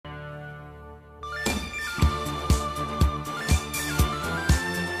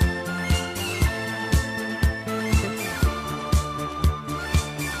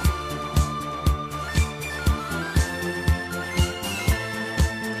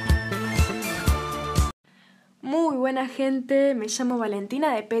buena gente, me llamo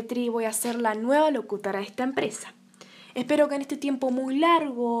Valentina Depetri y voy a ser la nueva locutora de esta empresa. Espero que en este tiempo muy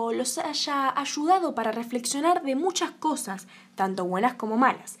largo los haya ayudado para reflexionar de muchas cosas, tanto buenas como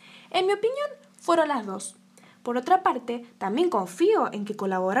malas. En mi opinión, fueron las dos. Por otra parte, también confío en que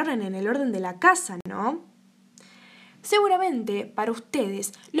colaboraran en el orden de la casa, ¿no? Seguramente, para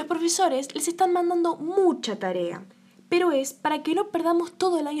ustedes, los profesores les están mandando mucha tarea, pero es para que no perdamos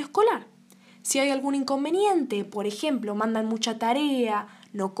todo el año escolar. Si hay algún inconveniente, por ejemplo, mandan mucha tarea,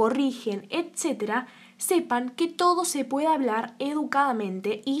 no corrigen, etc., sepan que todo se puede hablar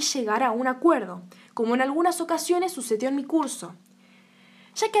educadamente y llegar a un acuerdo, como en algunas ocasiones sucedió en mi curso.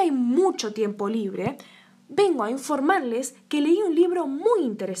 Ya que hay mucho tiempo libre, vengo a informarles que leí un libro muy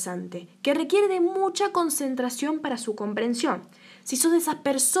interesante, que requiere de mucha concentración para su comprensión. Si sos de esas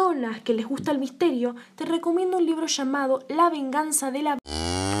personas que les gusta el misterio, te recomiendo un libro llamado La venganza de la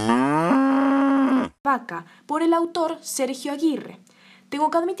vaca, por el autor Sergio Aguirre.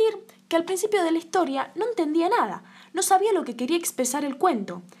 Tengo que admitir que al principio de la historia no entendía nada, no sabía lo que quería expresar el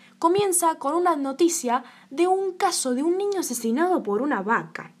cuento. Comienza con una noticia de un caso de un niño asesinado por una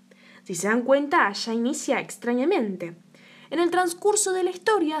vaca. Si se dan cuenta, ya inicia extrañamente. En el transcurso de la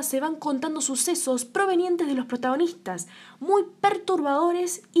historia se van contando sucesos provenientes de los protagonistas, muy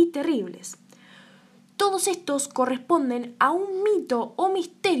perturbadores y terribles. Todos estos corresponden a un mito o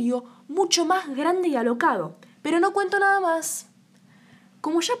misterio mucho más grande y alocado, pero no cuento nada más.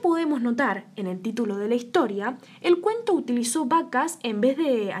 Como ya podemos notar en el título de la historia, el cuento utilizó vacas en vez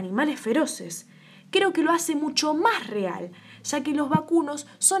de animales feroces. Creo que lo hace mucho más real, ya que los vacunos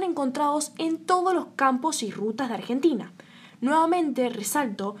son encontrados en todos los campos y rutas de Argentina. Nuevamente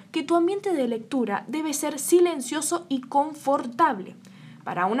resalto que tu ambiente de lectura debe ser silencioso y confortable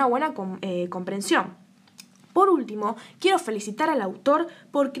para una buena comprensión. Por último, quiero felicitar al autor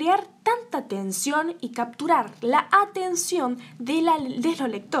por crear tanta tensión y capturar la atención de los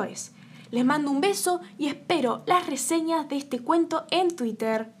lectores. Les mando un beso y espero las reseñas de este cuento en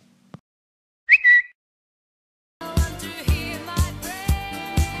Twitter.